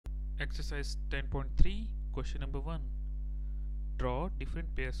Exercise 10.3, question number 1. Draw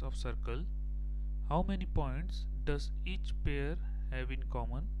different pairs of circle. How many points does each pair have in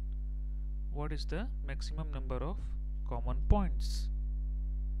common? What is the maximum number of common points?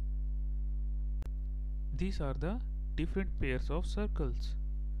 These are the different pairs of circles.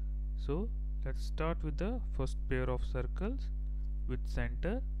 So let's start with the first pair of circles with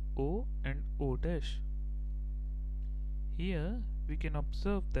center O and O dash. Here we can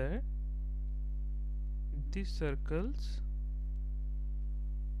observe that these circles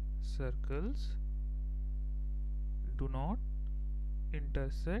do not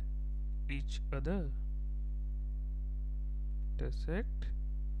intersect each other.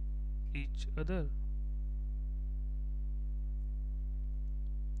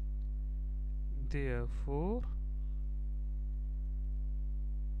 Therefore,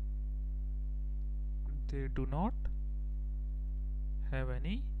 they do not have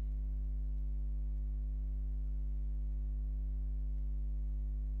any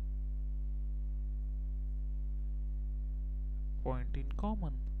point in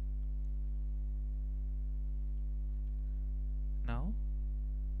common. Now,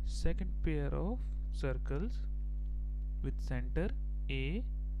 second pair of circles with center A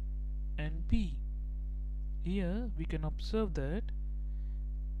and B. Here we can observe that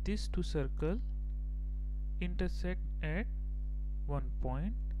these two circles intersect at one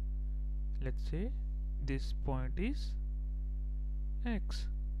point. Let's say this point is X.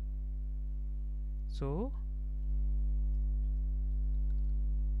 So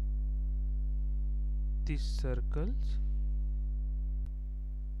these circles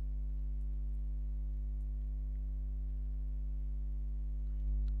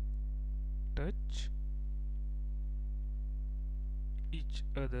touch each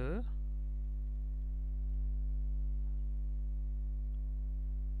other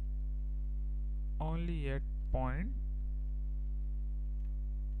only at point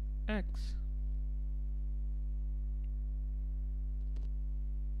X.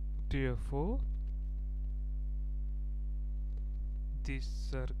 Therefore, these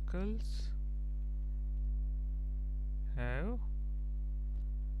circles have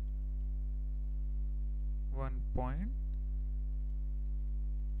one point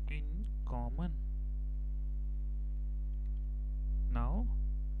in common. Now,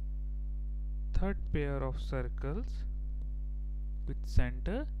 third pair of circles with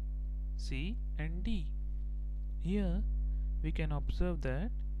center C and D. Here we can observe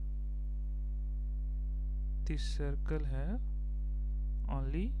that this circle have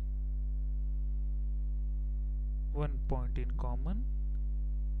only one point in common.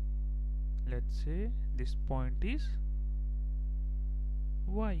 Let's say this point is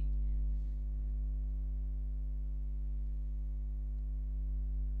Y.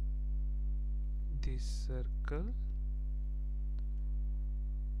 This circle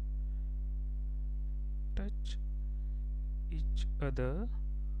touch each other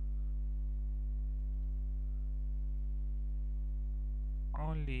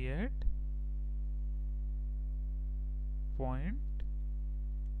only at point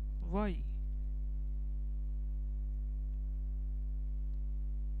Y.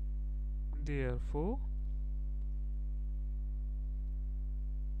 Therefore,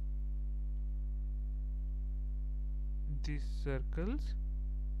 these circles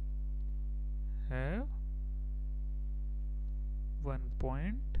have one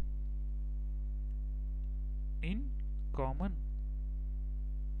point in common.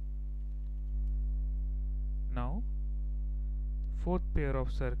 Now, fourth pair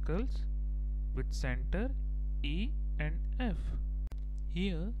of circles with center E and F.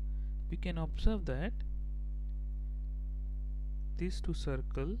 Here we can observe that these two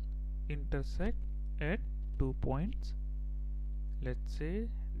circles intersect at 2 points. Let's say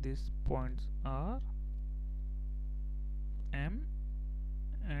these points are M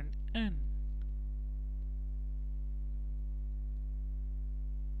and N.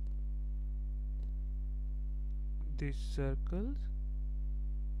 These circles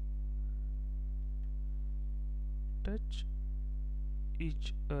touch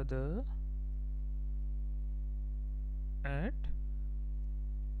each other at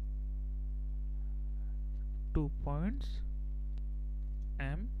 2 points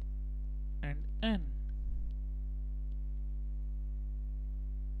M and N.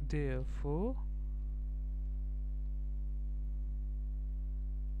 Therefore,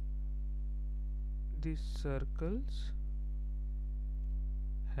 these circles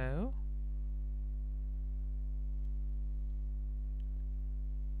have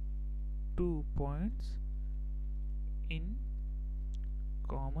two points in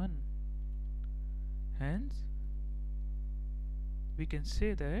common. Hence, we can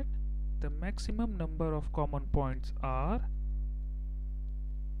say that the maximum number of common points are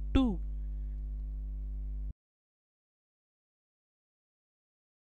 2.